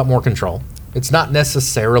you've got a lot more control. It's not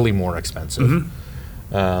necessarily more expensive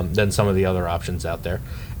than some of the other options out there.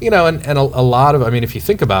 And a lot of, I mean, if you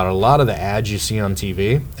think about it, a lot of the ads you see on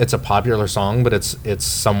TV, it's a popular song, but it's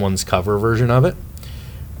someone's cover version of it.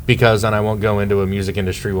 Because, and I won't go into a music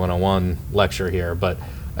industry 101 lecture here, but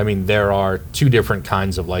I mean, there are two different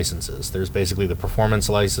kinds of licenses. There's basically the performance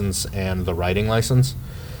license and the writing license.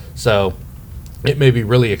 So it may be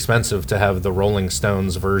really expensive to have the Rolling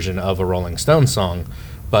Stones version of a Rolling Stones song,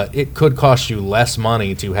 but it could cost you less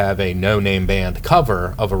money to have a no-name band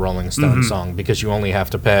cover of a Rolling Stone song, because you only have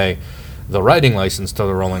to pay the writing license to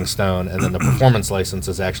the Rolling Stone, and then the performance license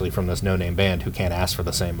is actually from this no-name band who can't ask for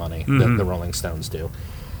the same money that the Rolling Stones do,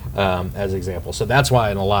 as example. So that's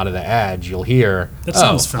why in a lot of the ads you'll hear, That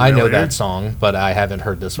sounds I know familiar." that song, but I haven't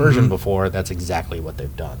heard this version before. That's exactly what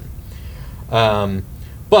they've done.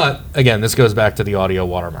 But again, this goes back to the audio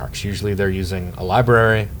watermarks. Usually they're using a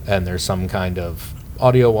library, and there's some kind of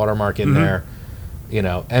audio watermark in there,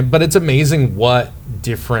 but it's amazing what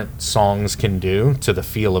different songs can do to the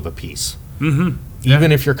feel of a piece.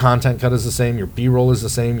 Even if your content cut is the same, your B-roll is the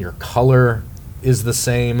same, your color is the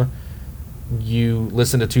same, you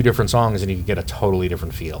listen to two different songs and you can get a totally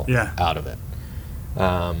different feel out of it.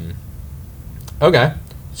 Okay,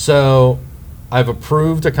 so I've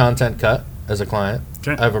approved a content cut as a client.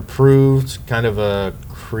 Okay. I've approved kind of a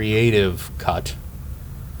creative cut.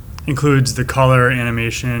 Includes the color,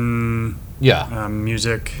 animation, Yeah.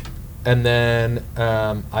 music. And then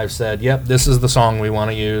I've said, yep, this is the song we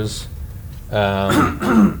want to use.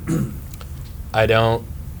 I don't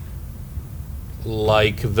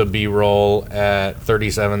like the B-roll at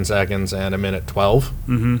 37 seconds and a minute 12.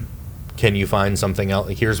 Can you find something else?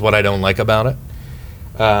 Here's what I don't like about it.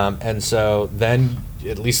 And so then,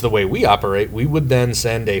 at least the way we operate, we would then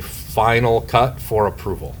send a final cut for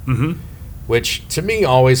approval. Which to me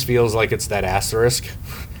always feels like it's that asterisk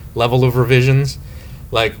level of revisions.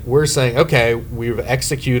 Like, we're saying, okay, we've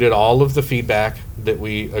executed all of the feedback that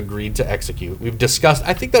we agreed to execute. We've discussed,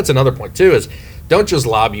 I think that's another point too, is don't just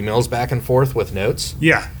lob emails back and forth with notes.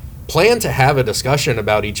 Yeah. Plan to have a discussion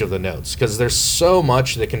about each of the notes, because there's so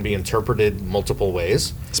much that can be interpreted multiple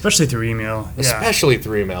ways. Especially through email. Especially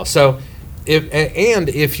through email. So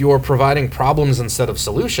if you're providing problems instead of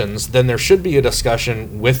solutions, then there should be a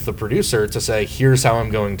discussion with the producer to say, here's how I'm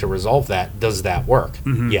going to resolve that. Does that work?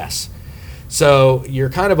 Yes. So you're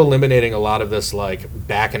kind of eliminating a lot of this like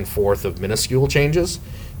back and forth of minuscule changes.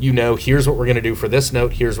 Here's what we're going to do for this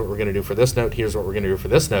note, here's what we're going to do for this note, here's what we're going to do for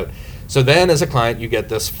this note. So then as a client, you get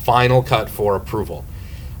this final cut for approval.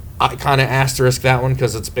 I kind of asterisk that one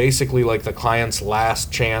because it's basically like the client's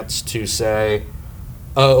last chance to say,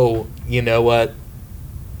 oh, you know what?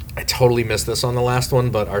 I totally missed this on the last one,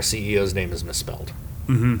 but our CEO's name is misspelled.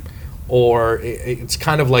 Or it's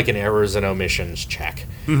kind of like an errors and omissions check.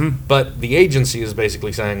 But the agency is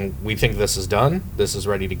basically saying, we think this is done, this is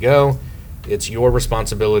ready to go. It's your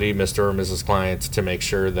responsibility, Mr. or Mrs. Client, to make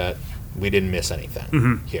sure that we didn't miss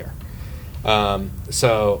anything here.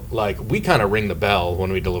 So, like, we kind of ring the bell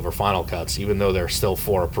when we deliver final cuts, even though they're still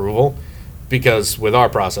for approval, because with our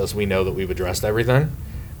process, we know that we've addressed everything,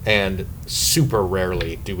 and super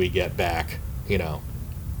rarely do we get back,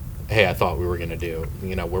 hey, I thought we were going to do,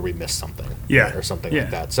 where we missed something, or something like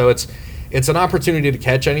that. So it's an opportunity to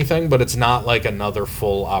catch anything, but it's not like another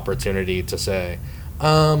full opportunity to say,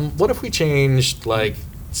 what if we changed like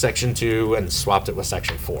section 2 and swapped it with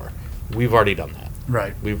section 4? We've already done that.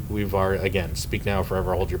 Right. We've already, again, speak now,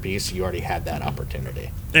 forever hold your peace. You already had that opportunity.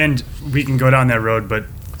 And we can go down that road, but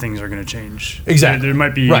things are going to change. Exactly. There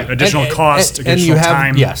might be Right. additional cost, and additional you have,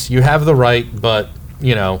 time. Yes, you have the right, but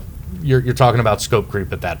you're talking about scope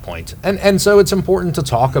creep at that point. And so it's important to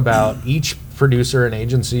talk about each producer and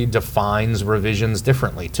agency defines revisions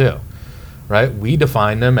differently too. Right? We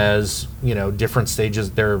define them as, different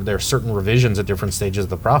stages. There are certain revisions at different stages of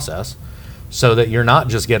the process, so that you're not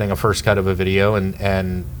just getting a first cut of a video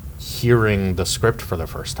and hearing the script for the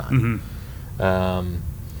first time.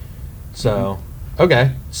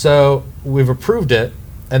 Okay, so we've approved it,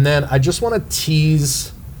 and then I just want to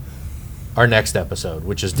tease our next episode,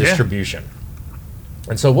 which is distribution.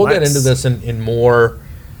 And so we'll get into this in more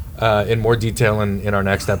detail in our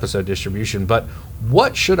next episode, distribution. But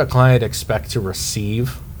what should a client expect to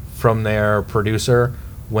receive from their producer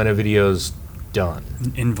when a video's done?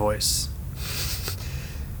 An invoice.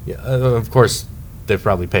 Yeah, of course, they've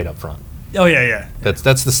probably paid up front. Oh, yeah.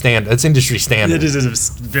 That's the standard. That's industry standard. It is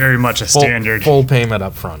very much a standard. Full payment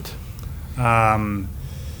up front.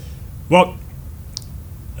 Well,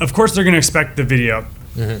 of course, they're going to expect the video.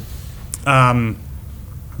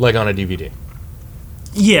 Like on a DVD.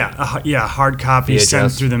 Yeah, hard copy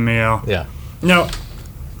sent VHS. through the mail. Yeah. Now,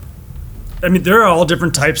 I mean, there are all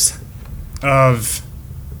different types of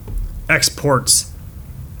exports.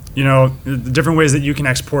 You know, the different ways that you can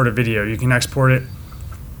export a video. You can export it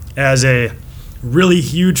as a really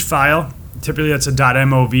huge file. Typically, that's a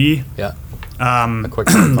 .mov Yeah. A quick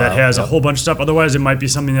zip that file. has a Yep. whole bunch of stuff. Otherwise, it might be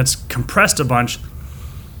something that's compressed a bunch.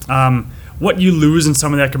 What you lose in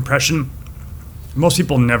some of that compression, most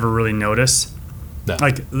people never really notice. No.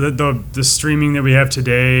 Like the streaming that we have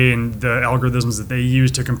today and the algorithms that they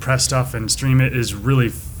use to compress stuff and stream it is really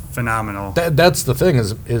phenomenal. That's the thing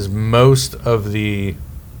is most of the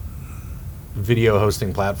video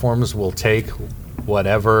hosting platforms will take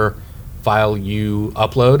whatever file you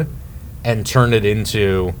upload and turn it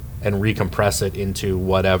into and recompress it into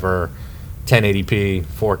whatever 1080p,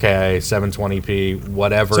 4K, 720p,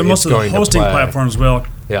 whatever So it's most of the going hosting to play. platforms will,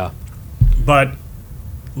 Yeah. but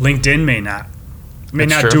LinkedIn may not. May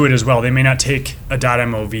That's not true. do it as well. They may not take a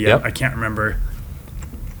 .mov. Yep. I can't remember.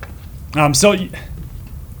 So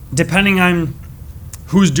depending on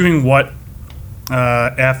who's doing what,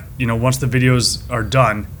 once the videos are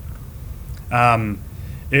done,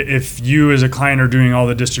 if you as a client are doing all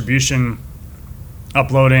the distribution,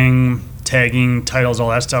 uploading, tagging, titles, all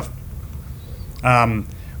that stuff,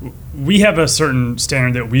 we have a certain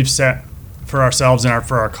standard that we've set for ourselves and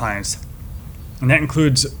for our clients, and that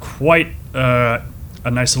includes quite a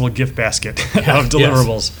nice little gift basket of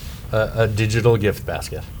deliverables. A digital gift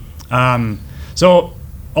basket. So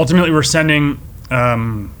ultimately, we're sending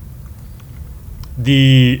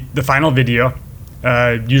the final video,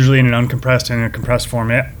 usually in an uncompressed and a compressed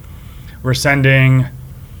format. We're sending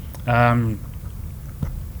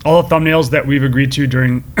all the thumbnails that we've agreed to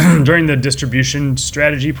during during the distribution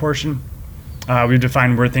strategy portion. We've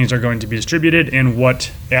defined where things are going to be distributed and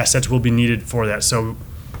what assets will be needed for that. So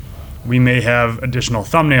we may have additional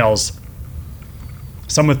thumbnails,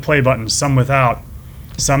 some with play buttons, some without,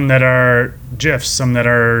 some that are GIFs, some that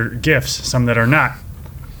are GIFs, some that are not.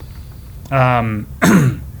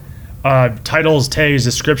 Titles, tags,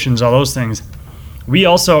 descriptions, all those things. A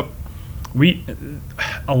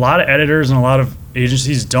lot of editors and a lot of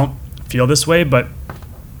agencies don't feel this way, but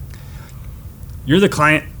you're the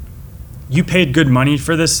client. You paid good money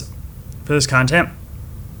for this content.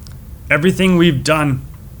 Everything we've done,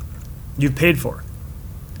 you've paid for.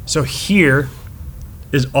 So here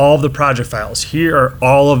is all of the project files. Here are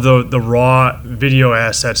all of the raw video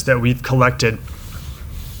assets that we've collected,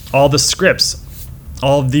 all the scripts,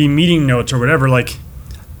 all of the meeting notes or whatever. Like,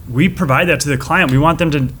 we provide that to the client. We want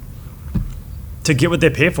them to get what they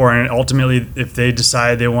pay for, and ultimately, if they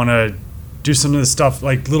decide they want to do some of the stuff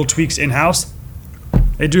like little tweaks in-house,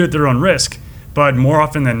 they do it at their own risk. But more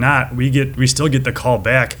often than not, we still get the call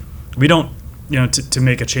back. We don't, to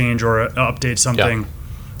make a change or update something.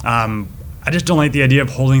 Yeah. I just don't like the idea of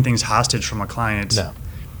holding things hostage from a client. No.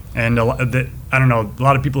 And I don't know, a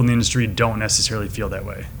lot of people in the industry don't necessarily feel that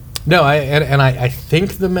way. No, I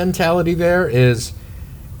think the mentality there is,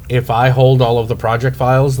 if I hold all of the project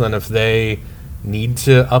files, then if they need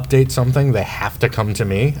to update something, they have to come to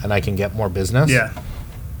me, and I can get more business. Yeah.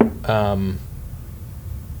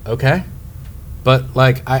 Okay. But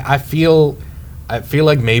like I feel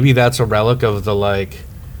like maybe that's a relic of the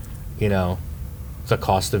the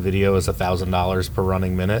cost of video is $1,000 per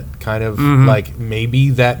running minute kind of. Mm-hmm. Like, maybe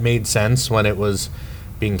that made sense when it was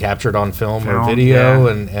being captured on film or video,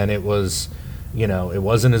 yeah. and it was, it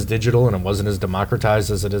wasn't as digital and it wasn't as democratized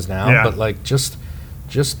as it is now. Yeah. But like, just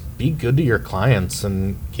be good to your clients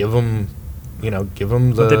and give them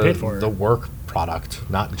What they paid for. the work product,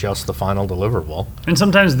 not just the final deliverable. And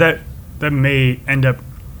sometimes that may end up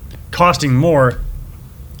costing more,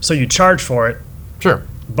 so you charge for it. Sure.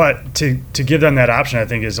 But to give them that option, I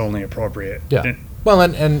think, is only appropriate. Yeah. And- Well,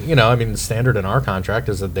 and the standard in our contract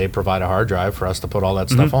is that they provide a hard drive for us to put all that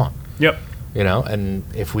stuff on. Yep. And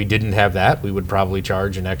if we didn't have that, we would probably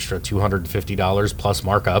charge an extra $250 plus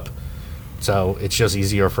markup. So it's just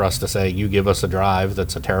easier for us to say, you give us a drive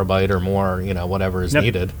that's a terabyte or more, whatever is Yep.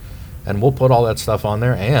 needed, and we'll put all that stuff on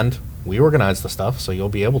there, and we organize the stuff, so you'll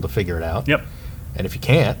be able to figure it out. Yep. And if you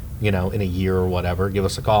can't, in a year or whatever, give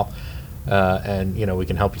us a call, and we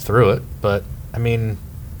can help you through it. But I mean,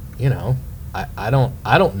 I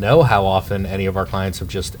don't know how often any of our clients have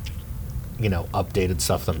just updated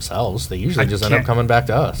stuff themselves. They usually I just end up can't- coming back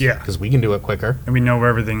to us. Yeah. Because we can do it quicker. And we know where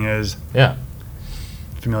everything is, Yeah.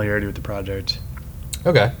 familiarity with the project.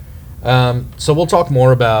 Okay. So we'll talk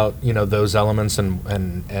more about those elements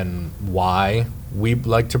and why we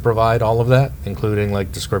like to provide all of that, including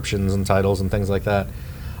like descriptions and titles and things like that.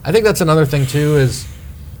 I think that's another thing too, is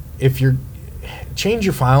if you're change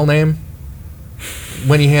your file name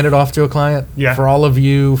when you hand it off to a client. Yeah. For all of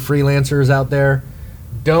you freelancers out there,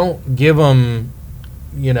 don't give them,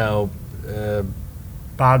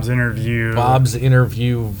 Bob's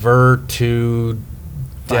interview ver to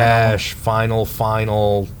dash final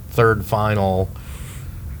third final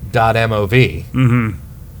 .mov. Mm-hmm.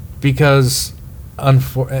 Because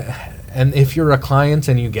and if you're a client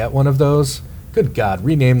and you get one of those, good God,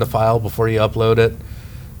 rename the file before you upload it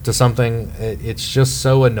to something. It's just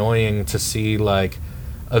so annoying to see like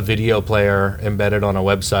a video player embedded on a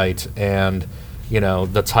website and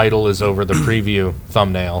the title is over the preview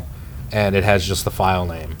thumbnail and it has just the file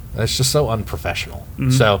name. It's just so unprofessional.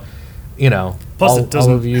 Mm-hmm. So Plus, it all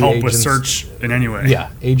doesn't of you help with search in any way.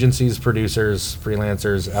 Yeah, agencies, producers,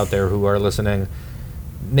 freelancers out there who are listening,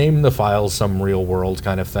 name the files some real world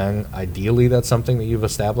kind of thing. Ideally, that's something that you've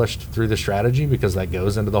established through the strategy because that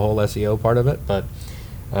goes into the whole SEO part of it. But,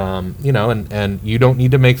 and you don't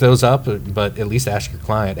need to make those up, but at least ask your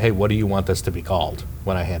client, hey, what do you want this to be called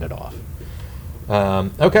when I hand it off?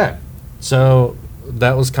 Okay, so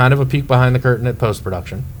that was kind of a peek behind the curtain at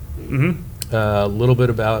post-production. Mm-hmm. A little bit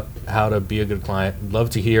about how to be a good client. Love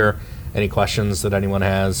to hear any questions that anyone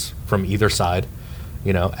has from either side.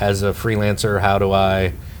 As a freelancer, how do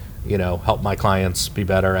I, help my clients be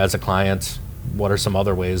better? As a client, what are some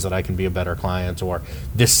other ways that I can be a better client? Or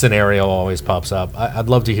this scenario always pops up. I'd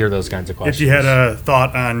love to hear those kinds of questions. If you had a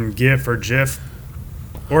thought on GIF or GIF,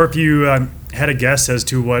 or if you had a guess as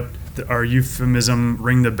to what our euphemism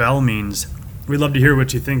 "ring the bell" means, we'd love to hear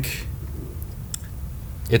what you think.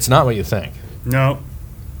 It's not what you think. No.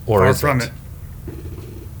 Or far is from it? it.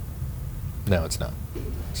 No, it's not.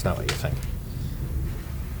 It's not what you think.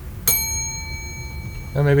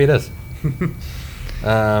 Oh, maybe it is.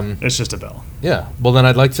 It's just a bell. Yeah. Well, then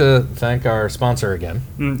I'd like to thank our sponsor again.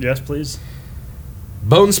 Yes, please.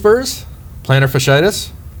 Bone spurs, plantar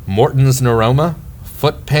fasciitis, Morton's neuroma,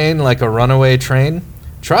 foot pain like a runaway train.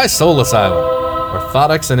 Try Sole Asylum.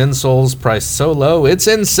 Orthotics and insoles priced so low, it's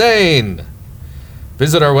insane.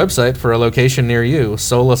 Visit our website for a location near you,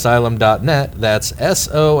 soleasylum.net. That's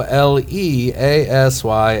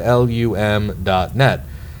SOLEASYLUM.net.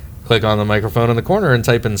 Click on the microphone in the corner and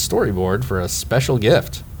type in storyboard for a special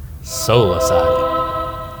gift. Soul Asylum.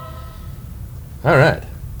 All right.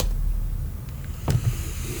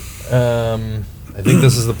 I think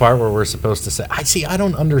this is the part where we're supposed to say, I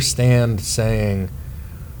don't understand saying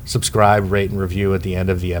subscribe, rate, and review at the end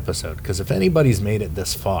of the episode. Because if anybody's made it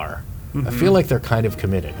this far, I feel like they're kind of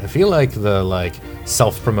committed. I feel like the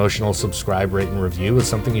self-promotional subscribe, rate, and review is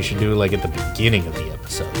something you should do at the beginning of the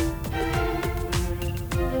episode.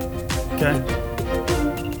 Okay.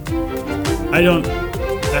 I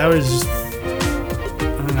always just, I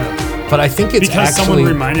don't know. But I think it's because actually... someone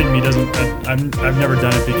reminded me I've never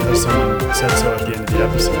done it because someone said so at the end of the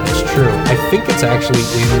episode. It's true. I think it's actually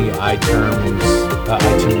in the iTunes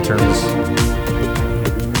terms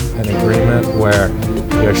an agreement where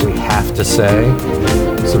you actually have to say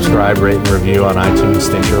subscribe, rate, and review on iTunes,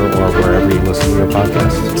 Stitcher, or wherever you listen to your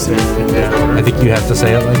podcast. I think you have to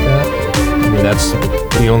say it like that. I mean, that's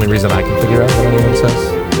the only reason I can figure out that anyone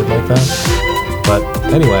says it like that. But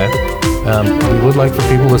anyway, we would like for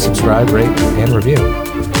people to subscribe, rate, and review.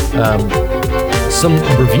 Some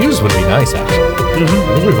reviews would be nice, actually.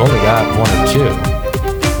 Mm-hmm. I think we've only got one or two.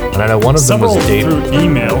 And I know one of them was dated. Through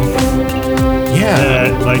email. Yeah.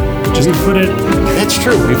 Just put it... That's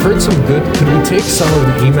true. We've heard some good... Could we take some of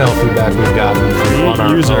the email feedback we've gotten on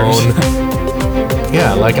our users. own?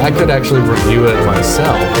 Yeah, I could actually review it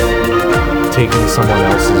myself, taking someone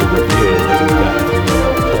else's review that we've gotten from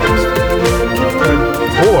the text.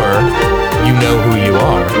 Or, you know who you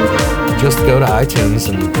are. Just go to iTunes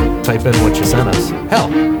and type in what you sent us. Hell,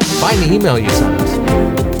 find the email you sent us.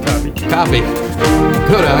 Copy.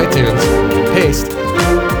 Go to iTunes, paste,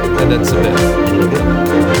 and then submit.